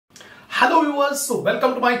Hello viewers, so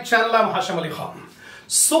welcome to my channel. I'm Hasham.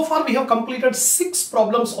 So far we have completed 6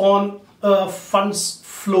 problems on funds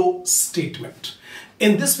flow statement.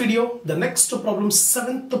 In this video, the next problem,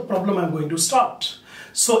 7th problem, I'm going to start.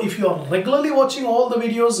 So if you are regularly watching all the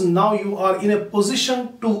videos, now you are in a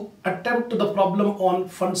position to attempt the problem on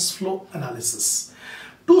funds flow analysis.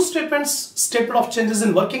 2 statements, statement of changes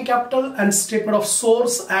in working capital and statement of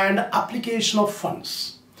source and application of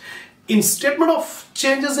funds. In statement of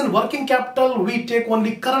changes in working capital, we take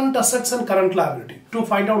only current assets and current liability to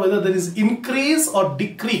find out whether there is increase or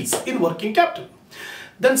decrease in working capital.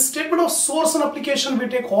 Then statement of source and application, we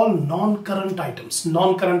take all non-current items,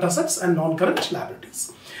 non-current assets and non-current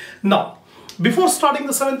liabilities. Now, before starting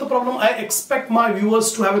the 7th problem, I expect my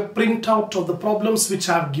viewers to have a printout of the problems which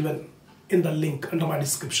I have given in the link under my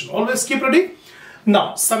description. Always keep ready.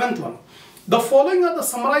 Now, 7th one. The following are the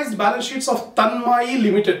summarized balance sheets of Tanmay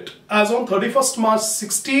Limited as on 31st March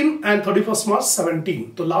 16 and 31st March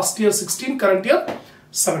 17. So last year 16, current year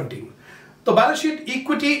 17. The balance sheet,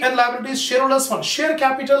 equity and liabilities, shareholders fund, share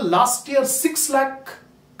capital last year 6 lakh,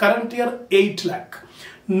 current year 8 lakh.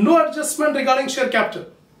 No adjustment regarding share capital.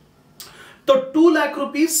 So 2 lakh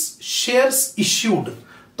rupees shares issued.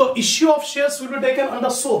 So issue of shares will be taken under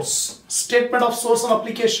source, statement of source and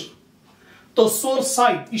application. So source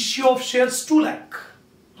side, issue of shares 2 lakh,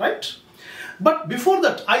 right? But before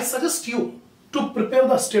that, I suggest you to prepare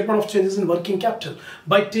the statement of changes in working capital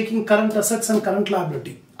by taking current assets and current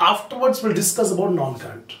liability. Afterwards, we'll discuss about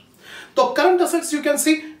non-current. So current assets, you can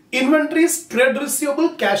see inventories, trade receivable,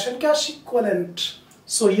 cash and cash equivalent.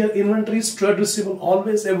 So here inventories, trade receivable,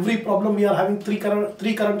 always every problem we are having three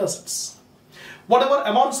current assets. Whatever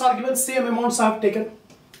amounts are given, same amounts I have taken.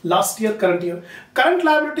 Last year, current year. Current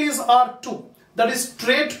liabilities are 2. That is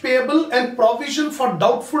trade payable and provision for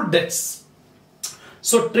doubtful debts.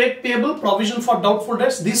 So trade payable, provision for doubtful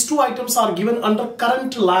debts. These 2 items are given under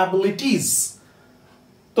current liabilities.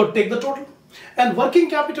 So take the total. And working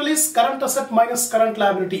capital is current asset minus current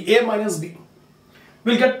liability, A minus B.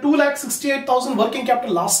 We'll get 2,68,000 working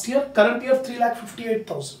capital last year, current year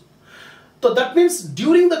 3,58,000. So that means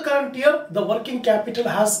during the current year, the working capital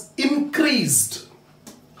has increased.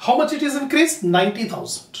 How much it is increased?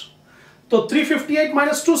 90,000. So 358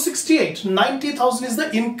 minus 268, 90,000 is the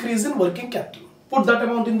increase in working capital. Put that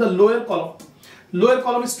amount in the lower column. Lower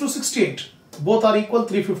column is 268. Both are equal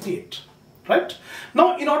 358. Right?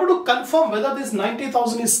 Now, in order to confirm whether this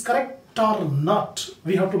 90,000 is correct or not,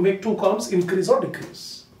 we have to make 2 columns, increase or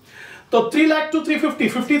decrease. So 3 lakh to 350,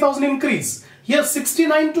 50,000 increase. Here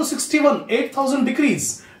 69 to 61, 8,000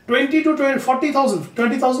 decrease. 20 to 20, 40,000,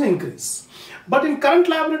 20,000 increase. But in current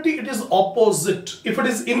liability, it is opposite. If it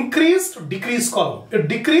is increased, decrease column. If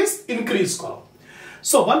decreased, increase column.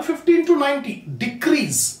 So 115 to 90,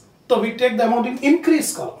 decrease. So we take the amount in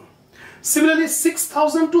increase column. Similarly,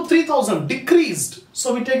 6,000 to 3,000, decreased.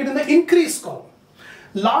 So we take it in the increase column.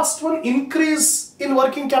 Last one, increase in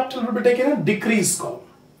working capital will be taken in decrease column.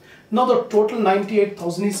 Now the total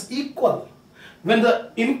 98,000 is equal. When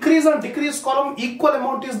the increase and decrease column equal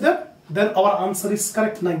amount is there, then our answer is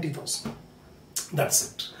correct, 90,000.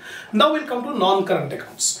 That's it. Now we'll come to non-current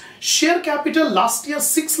accounts. Share capital last year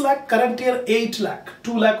 6 lakh, current year 8 lakh,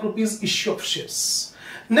 2 lakh rupees issue of shares.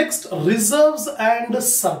 Next, reserves and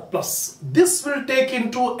surplus. This will take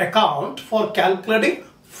into account for calculating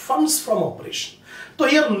funds from operation. So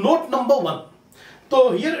here note number 1.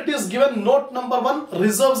 So here it is given note number 1,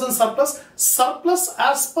 reserves and surplus. Surplus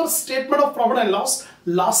as per statement of profit and loss.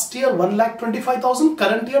 Last year 1,25,000,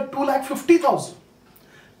 current year 2,50,000.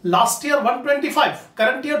 Last year 125,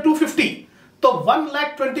 current year 250. So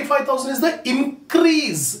 1,25,000 is the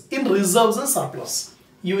increase in reserves and surplus.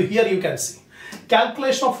 Here you can see.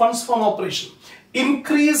 Calculation of funds from operation.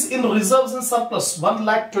 Increase in reserves and surplus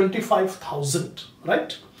 1,25,000.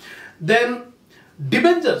 Right? Then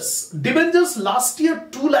debentures. Debentures last year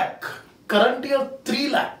 2 lakh, current year 3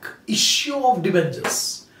 lakh. Issue of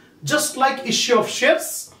debentures. Just like issue of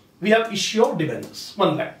shares, we have issue of debentures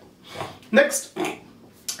 1 lakh. Next.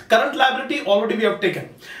 Current liability already we have taken.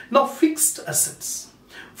 Now fixed assets.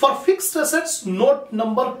 For fixed assets, note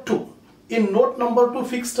number 2. In note number 2,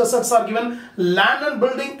 fixed assets are given land and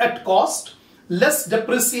building at cost, less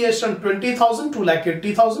depreciation 20,000,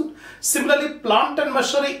 2,80,000. Similarly, plant and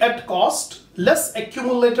machinery at cost, less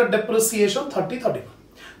accumulated depreciation 30,000.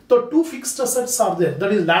 So 2 fixed assets are there.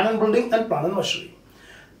 That is land and building and plant and machinery.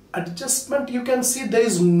 Adjustment, you can see there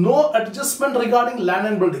is no adjustment regarding land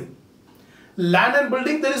and building. Land and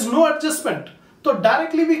building, there is no adjustment. So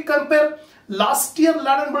directly we compare last year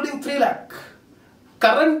land and building 3 lakh.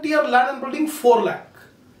 Current year land and building 4 lakh.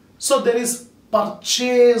 So there is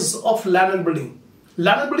purchase of land and building.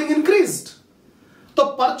 Land and building increased. The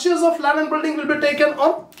purchase of land and building will be taken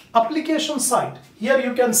on application side. Here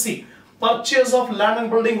you can see purchase of land and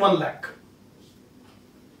building 1 lakh.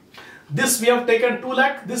 This we have taken 2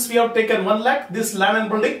 lakh, this we have taken 1 lakh, this land and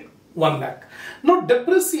building 1 lakh. Now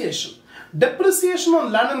depreciation. Depreciation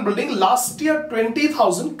on land and building last year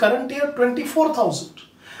 20,000, current year 24,000.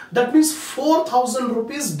 That means 4,000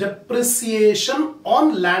 rupees depreciation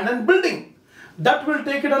on land and building. That will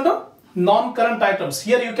take it under non-current items.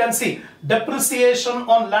 Here you can see depreciation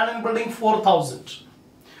on land and building 4,000.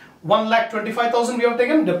 1,25,000 we have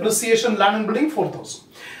taken, depreciation land and building 4,000.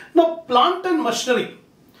 Now plant and machinery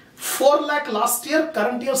 4 lakh last year,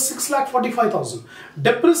 current year 6,45,000.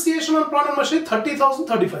 Depreciation on plant and machinery 30,000,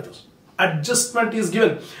 35,000. Adjustment is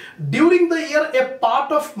given. During the year, a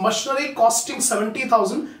part of machinery costing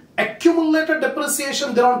 70,000, accumulated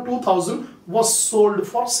depreciation there on 2,000 was sold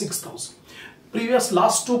for 6,000. Previous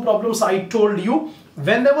last two problems I told you,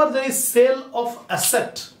 whenever there is sale of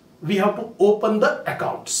asset, we have to open the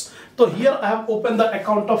accounts. So here I have opened the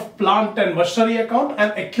account of plant and machinery account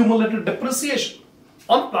and accumulated depreciation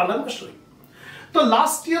on plant and machinery. So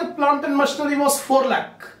last year plant and machinery was 4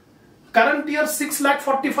 lakh. Current year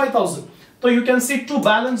 6,45,000. So you can see to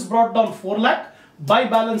balance brought down 4 lakh, by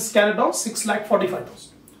balance carried down 6,45,000.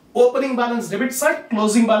 Opening balance debit side,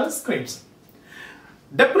 closing balance credit side.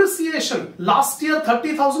 Depreciation last year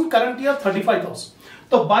 30,000, current year 35,000.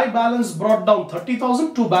 So by balance brought down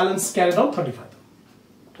 30,000, to balance carried down 35,000.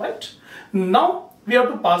 Right? Now we have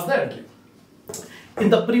to pass the entry. In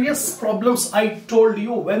the previous problems I told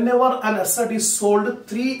you whenever an asset is sold,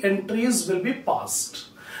 3 entries will be passed.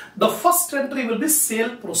 The first entry will be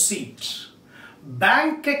sale proceed.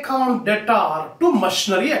 Bank account debtor to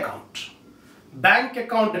machinery account. Bank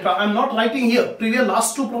account debtor. I am not writing here. Previous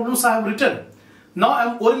last two problems I have written. Now I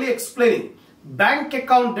am orally explaining. Bank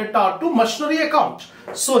account debtor to machinery account.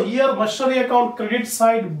 So here machinery account credit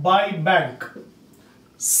side by bank.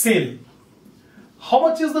 Sale. How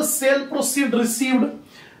much is the sale proceed received?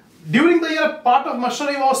 During the year part of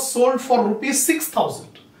machinery was sold for rupees 6,000.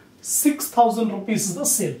 6,000 rupees is the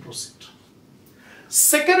sale proceed.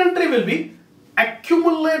 Second entry will be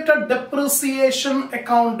accumulated depreciation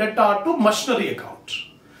account debtor to machinery account.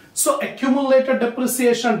 So accumulated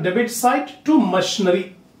depreciation debit side to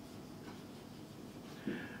machinery.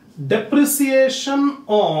 Depreciation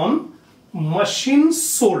on machine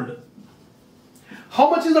sold.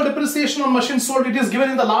 How much is the depreciation on machine sold? It is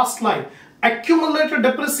given in the last line. Accumulated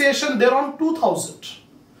depreciation there on 2,000.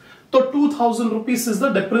 So 2,000 rupees is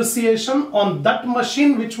the depreciation on that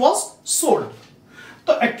machine which was sold.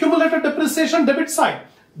 The accumulated depreciation debit side.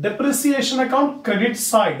 Depreciation account credit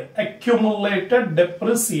side. Accumulated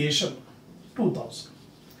depreciation 2,000.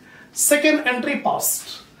 Second entry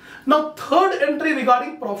passed. Now third entry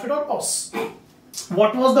regarding profit or loss.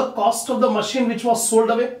 What was the cost of the machine which was sold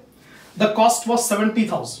away? The cost was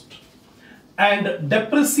 70,000. And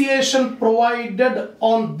depreciation provided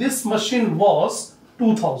on this machine was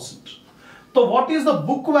 2,000. So what is the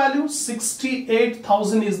book value?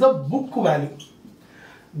 68,000 is the book value.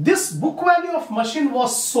 This book value of machine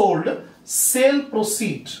was sold. Sale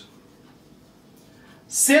proceed.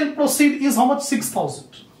 Sale proceed is how much?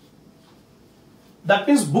 6,000. That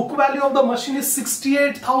means book value of the machine is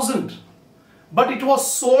 68,000. But it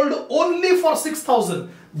was sold only for 6,000.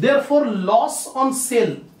 Therefore loss on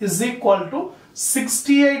sale is equal to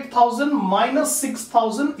 68,000 minus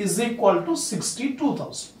 6,000 is equal to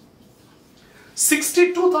 62,000.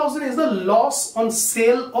 62,000 is the loss on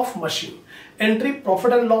sale of machine. Entry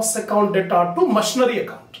profit and loss account debtor to machinery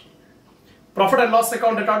account. Profit and loss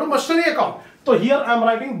account debtor to machinery account. So here I am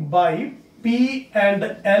writing by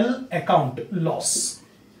P&L account loss.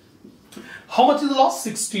 How much is the loss?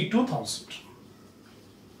 62,000.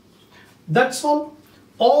 That's all.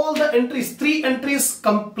 All the entries, 3 entries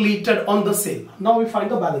completed on the sale. Now we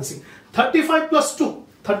find the balancing. 35 plus 2,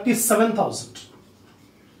 37,000.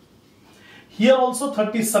 Here also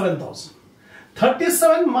 37,000.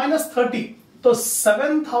 37 minus 30. So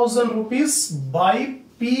 7,000 rupees by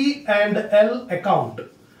P&L account.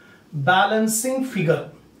 Balancing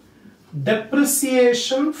figure.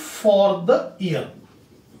 Depreciation for the year.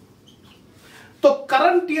 So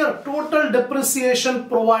current year total depreciation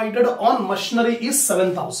provided on machinery is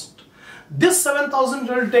 7,000. This 7,000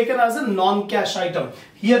 will be taken as a non-cash item.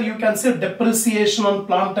 Here you can see depreciation on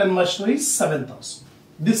plant and machinery is 7,000.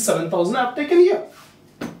 This 7,000 I have taken here.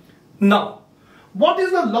 Now, what is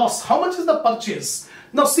the loss? How much is the purchase?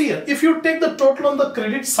 Now see here, if you take the total on the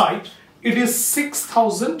credit side, it is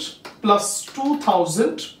 6,000 plus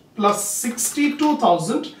 2,000 plus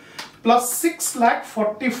 62,000 plus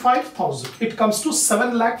 6,45,000. It comes to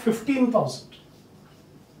 7,15,000.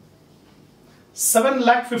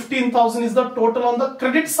 7,15,000 is the total on the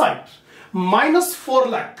credit side. Minus 4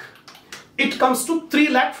 lakh. It comes to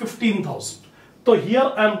 3,15,000. So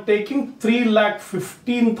here I am taking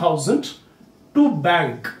 3,15,000 to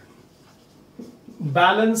bank.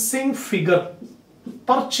 Balancing figure.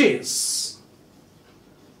 Purchase.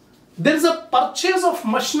 There is a purchase of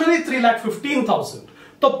machinery 3,15,000.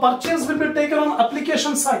 The purchase will be taken on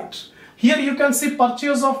application side. Here you can see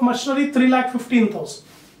purchase of machinery 3,15,000.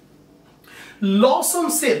 Loss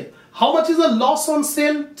on sale. How much is the loss on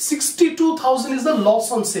sale? 62,000 is the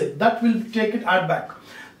loss on sale. That will take it add back.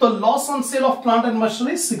 The loss on sale of plant and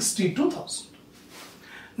machinery is 62,000.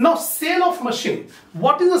 Now sale of machine.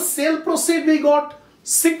 What is the sale proceed we got?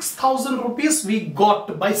 6,000 rupees we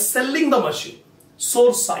got by selling the machine.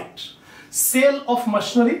 Source side. Sale of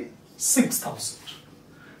machinery 6,000.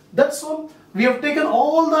 That's all. We have taken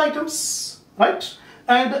all the items, right?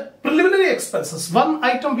 And preliminary expenses. One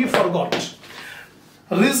item we forgot.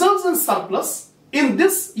 Reserves and surplus. In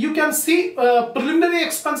this you can see preliminary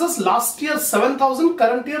expenses last year 7,000,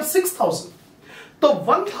 current year 6,000. The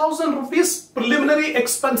 1,000 rupees preliminary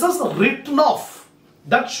expenses written off.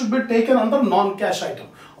 That should be taken under non-cash item.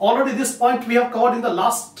 Already this point we have covered in the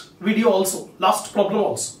last video also, last problem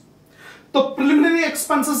also. The preliminary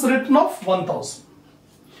expenses written off 1,000.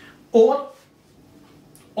 Over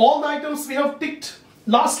all the items we have ticked.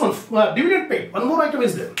 Last one, dividend paid. One more item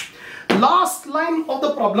is there. Last line of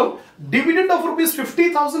the problem, dividend of rupees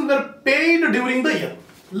 50,000 were paid during the year.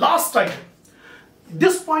 Last item.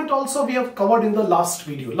 This point also we have covered in the last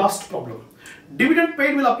video, last problem. Dividend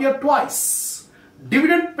paid will appear twice.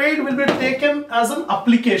 Dividend paid will be taken as an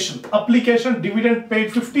application. Application dividend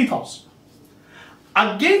paid 50,000.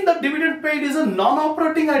 Again the dividend paid is a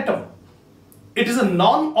non-operating item. It is a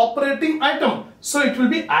non-operating item. So it will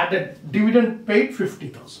be added. Dividend paid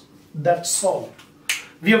 50,000. That's all.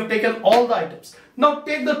 We have taken all the items. Now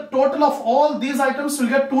take the total of all these items. We'll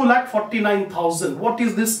get 2,49,000. What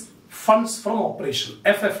is this? Funds from operation.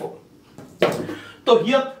 FFO. So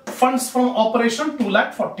here funds from operation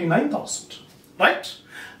 2,49,000. Right?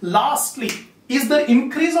 Lastly, is there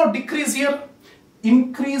increase or decrease here?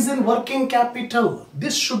 Increase in working capital.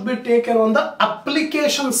 This should be taken on the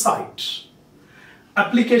application side.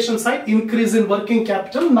 Application side, increase in working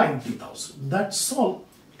capital 90,000. That's all.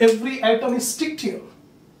 Every item is ticked here.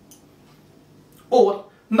 Over.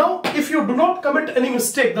 Now, if you do not commit any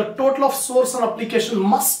mistake, the total of source and application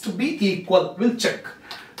must be equal. We'll check.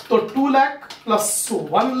 So 2 lakh plus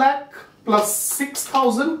 1 lakh plus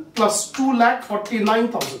 6,000 plus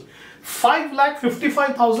 2,49,000.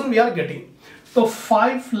 5,55,000 we are getting. So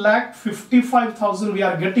 5,55,000 we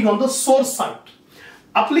are getting on the source side.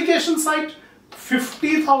 Application side,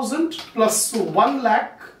 50,000 plus 1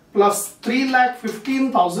 lakh plus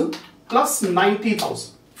 3,15,000 plus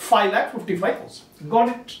 90,000. 5,55,000. Got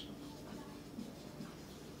it?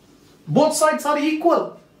 Both sides are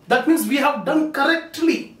equal. That means we have done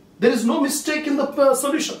correctly. There is no mistake in the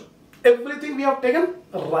solution. Everything we have taken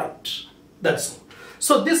right. That's all.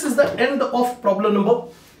 So this is the end of problem number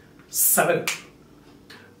 7.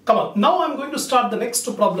 Come on. Now I'm going to start the next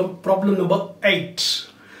problem. Problem number 8.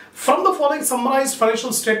 From the following summarized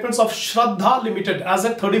financial statements of Shraddha Limited as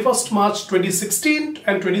at 31st March 2016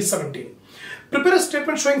 and 2017. Prepare a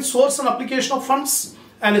statement showing source and application of funds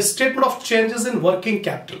and a statement of changes in working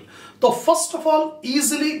capital. So first of all,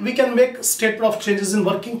 easily we can make a statement of changes in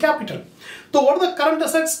working capital. So what are the current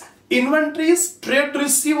assets? Inventories, trade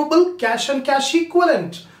receivable, cash and cash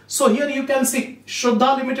equivalent. So here you can see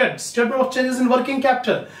Shraddha Limited, statement of changes in working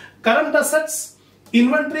capital. Current assets,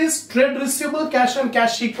 inventories, trade receivable, cash and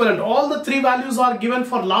cash equivalent. All the three values are given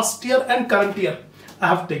for last year and current year. I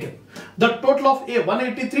have taken. The total of A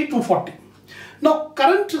 183, 240. Now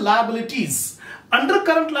current liabilities. Under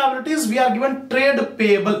current liabilities we are given trade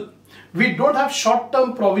payable. We don't have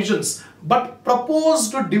short-term provisions, but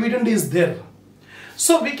proposed dividend is there.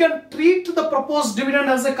 So we can treat the proposed dividend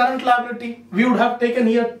as a current liability. We would have taken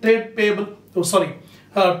here trade payable.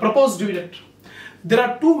 Proposed dividend. There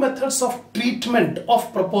are two methods of treatment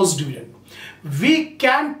of proposed dividend. We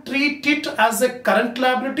can treat it as a current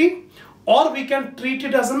liability or we can treat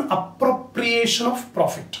it as an appropriation of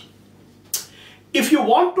profit. If you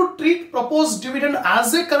want to treat proposed dividend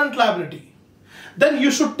as a current liability, then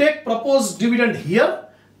you should take proposed dividend here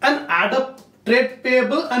and add up trade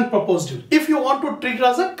payable and proposed dividend. If you want to treat it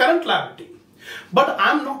as a current liability. But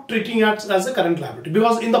I am not treating it as a current liability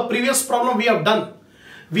because in the previous problem we have done.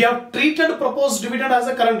 We have treated proposed dividend as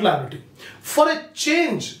a current liability. For a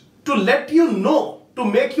change, to let you know, to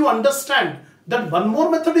make you understand that one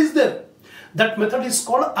more method is there. That method is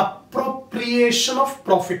called appropriation of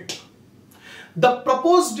profit. the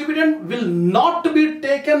proposed dividend will not be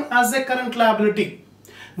taken as a current liability.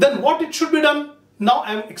 Then what it should be done? Now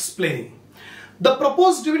I am explaining. The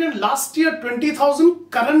proposed dividend last year 20,000,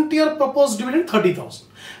 current year proposed dividend 30,000.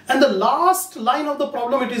 And the last line of the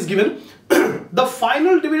problem it is given, the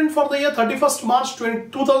final dividend for the year 31st March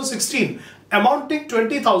 2016 amounting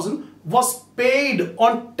 20,000 was paid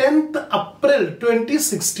on 10th April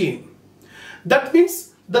 2016. That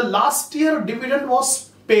means the last year dividend was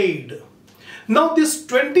paid. Now this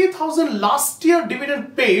 20,000 last year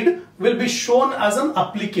dividend paid will be shown as an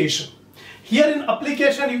application. Here in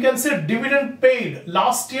application you can say dividend paid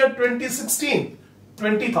last year 2016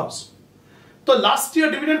 20,000. So last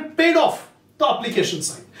year dividend paid off the application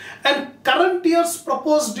side, and current year's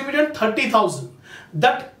proposed dividend 30,000.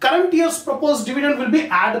 That current year's proposed dividend will be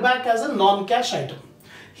added back as a non-cash item.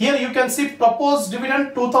 Here you can see proposed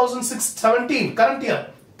dividend 2017, current year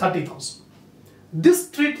 30,000.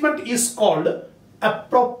 This treatment is called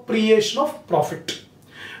appropriation of profit.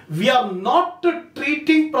 We are not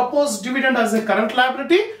treating proposed dividend as a current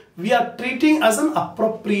liability, we are treating as an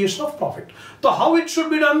appropriation of profit. So how it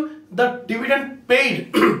should be done? The dividend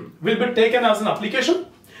paid will be taken as an application,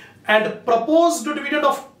 and proposed dividend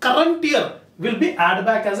of current year will be added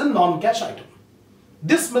back as a non-cash item.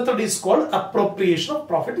 This method is called appropriation of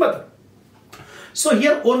profit method. So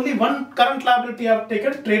here only one current liability I have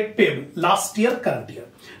taken, trade payable, last year, current year.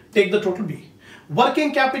 Take the total B.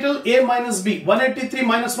 Working capital A minus B, 183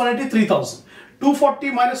 minus 180, 3,000.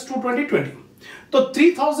 240 minus 220, 20. So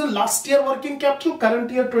 3,000 last year working capital,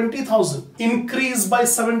 current year 20,000. Increase by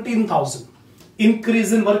 17,000.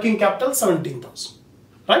 Increase in working capital 17,000.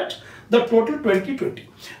 Right? The total 2020.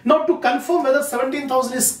 Now to confirm whether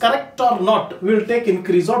 17,000 is correct or not, we will take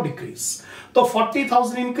increase or decrease. So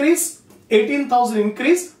 40,000 increase, 18,000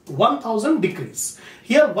 increase, 1,000 decrease.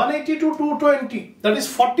 Here 180 to 220, that is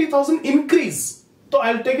 40,000 increase. So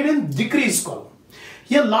I will take it in decrease column.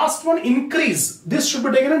 Here last one increase, this should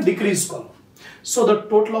be taken in decrease column. So the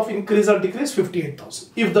total of increase or decrease 58,000.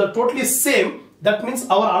 If the total is same, that means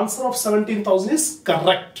our answer of 17,000 is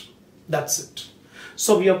correct. That's it.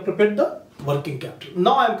 So we have prepared the working capital.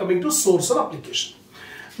 Now I am coming to source or application.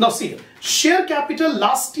 Now see, share capital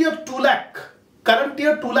last year 2 lakh, current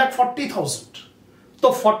year 2,40,000.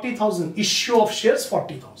 So 40,000, issue of shares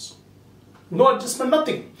 40,000. No adjustment,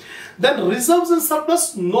 nothing. Then reserves and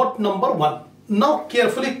surplus, note number 1. Now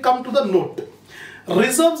carefully come to the note.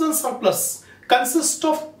 Reserves and surplus consist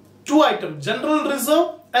of two items, general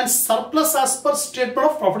reserve and surplus as per statement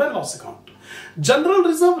of profit and loss account. General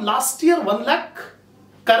reserve last year 1 lakh,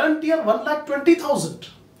 current year 1,20,000.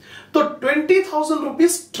 So 20,000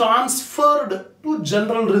 rupees transferred to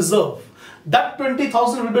general reserve. That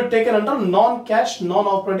 20,000 will be taken under non-cash,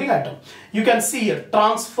 non-operating item. You can see here,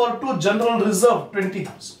 transfer to general reserve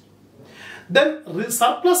 20,000. Then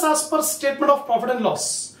surplus as per statement of profit and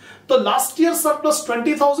loss. So last year surplus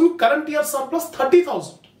 20,000, current year surplus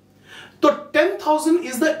 30,000. So 10,000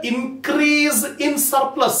 is the increase in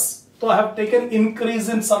surplus. So I have taken increase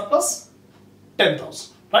in surplus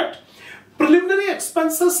 10,000, right? Preliminary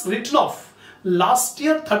expenses written off. Last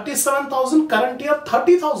year 37,000, current year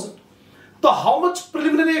 30,000. So how much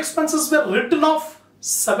preliminary expenses were written off?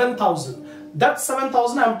 7,000. That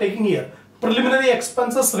 7,000 I am taking here. Preliminary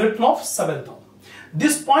expenses written off 7,000.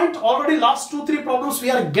 This point already last 2-3 problems we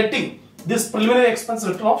are getting this preliminary expense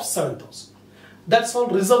written off 7,000. That's all.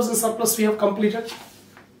 Reserves and surplus we have completed.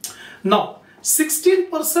 Now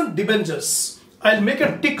 16% debentures. I'll make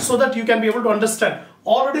a tick so that you can be able to understand.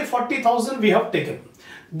 Already 40,000 we have taken.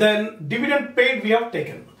 Then dividend paid we have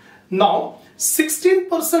taken. Now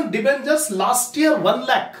 16% debentures last year 1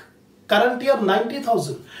 lakh, current year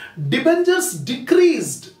 90,000. Debentures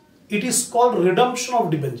decreased. It is called redemption of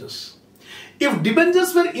debentures. If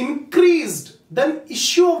debentures were increased, then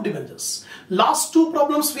issue of debentures. Last two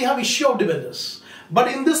problems we have issue of debentures. But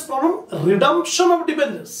in this problem, redemption of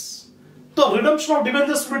debentures. So redemption of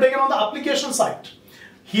debentures will be taken on the application side.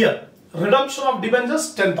 Here, redemption of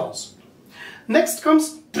debentures 10,000. Next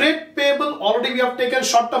comes trade payable. Already we have taken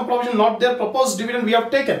short-term provision, not there. Proposed dividend we have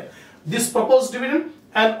taken. This proposed dividend,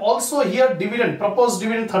 and also here dividend, proposed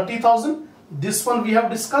dividend 30,000. This one we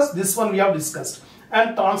have discussed, this one we have discussed.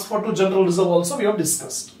 And transfer to general reserve also we have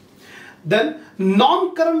discussed. Then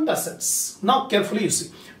non-current assets. Now carefully you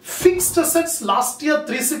see. Fixed assets last year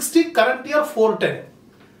 360, current year 410.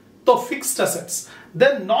 So fixed assets.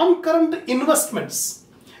 Then non-current investments.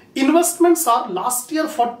 Investments are last year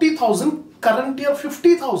 40,000, current year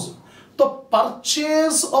 50,000. So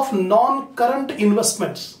purchase of non-current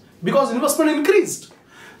investments, because investment increased.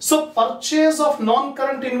 So purchase of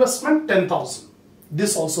non-current investment 10,000.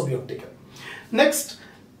 This also we have taken. Next,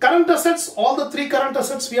 Current assets, all the three current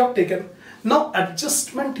assets we have taken. Now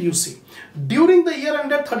adjustment you see. During the year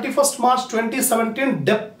ended 31st March 2017,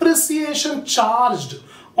 depreciation charged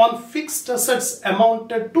on fixed assets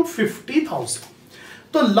amounted to 50,000.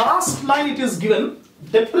 The last line it is given,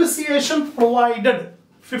 depreciation provided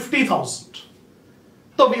 50,000.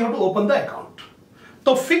 So we have to open the account.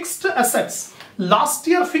 So fixed assets, last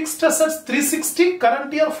year fixed assets 360,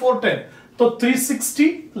 current year 410. So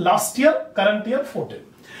 360 last year, current year 410.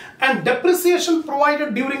 And depreciation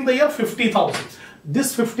provided during the year 50,000.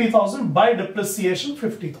 This 50,000 by depreciation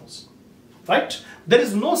 50,000. Right? There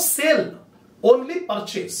is no sale, only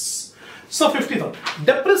purchase. So 50,000.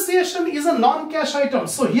 Depreciation is a non-cash item.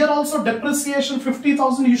 So here also depreciation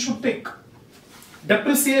 50,000 you should take.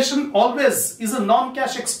 Depreciation always is a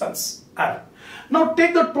non-cash expense. Now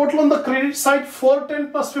take the total on the credit side.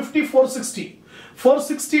 410 plus 50, 460.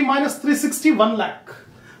 460 minus 360, 1 lakh.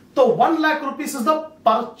 So 1 lakh rupees is the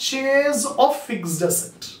purchase of fixed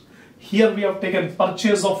asset. Here we have taken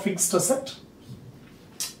purchase of fixed asset.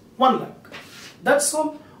 1 lakh. That's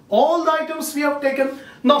all. All the items we have taken.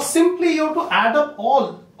 Now simply you have to add up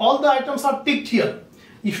all. All the items are ticked here.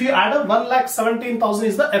 If you add up 1,17,000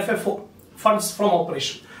 is the FFO. Funds from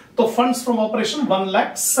operation. So funds from operation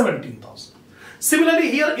 1,17,000.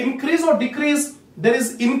 Similarly here increase or decrease. There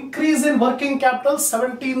is increase in working capital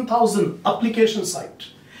 17,000 application side.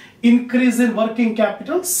 Increase in working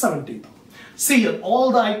capital 17,000. See here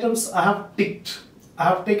all the items I have ticked. I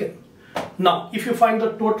have taken. Now if you find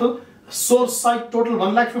the total, source side total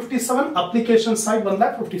 1,57,000, application side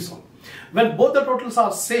 1,57,000. When both the totals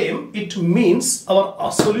are same, it means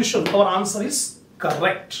our solution, our answer is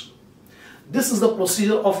correct. This is the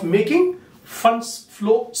procedure of making funds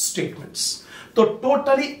flow statements. So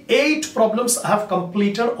totally 8 problems I have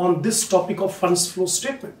completed on this topic of funds flow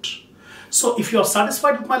statement. So if you are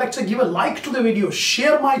satisfied with my lecture, give a like to the video,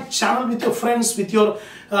 share my channel with your friends, with your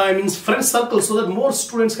friend circle, so that more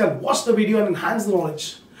students can watch the video and enhance the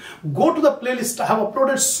knowledge. Go to the playlist. I have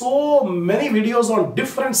uploaded so many videos on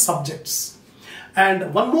different subjects.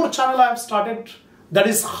 And one more channel I have started, that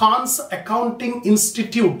is Hans Accounting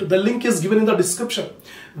Institute. The link is given in the description.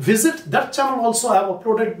 Visit that channel also. I have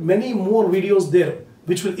uploaded many more videos there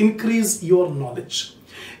which will increase your knowledge.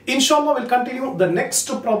 Inshallah, we'll continue the next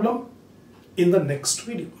problem in the next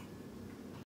video.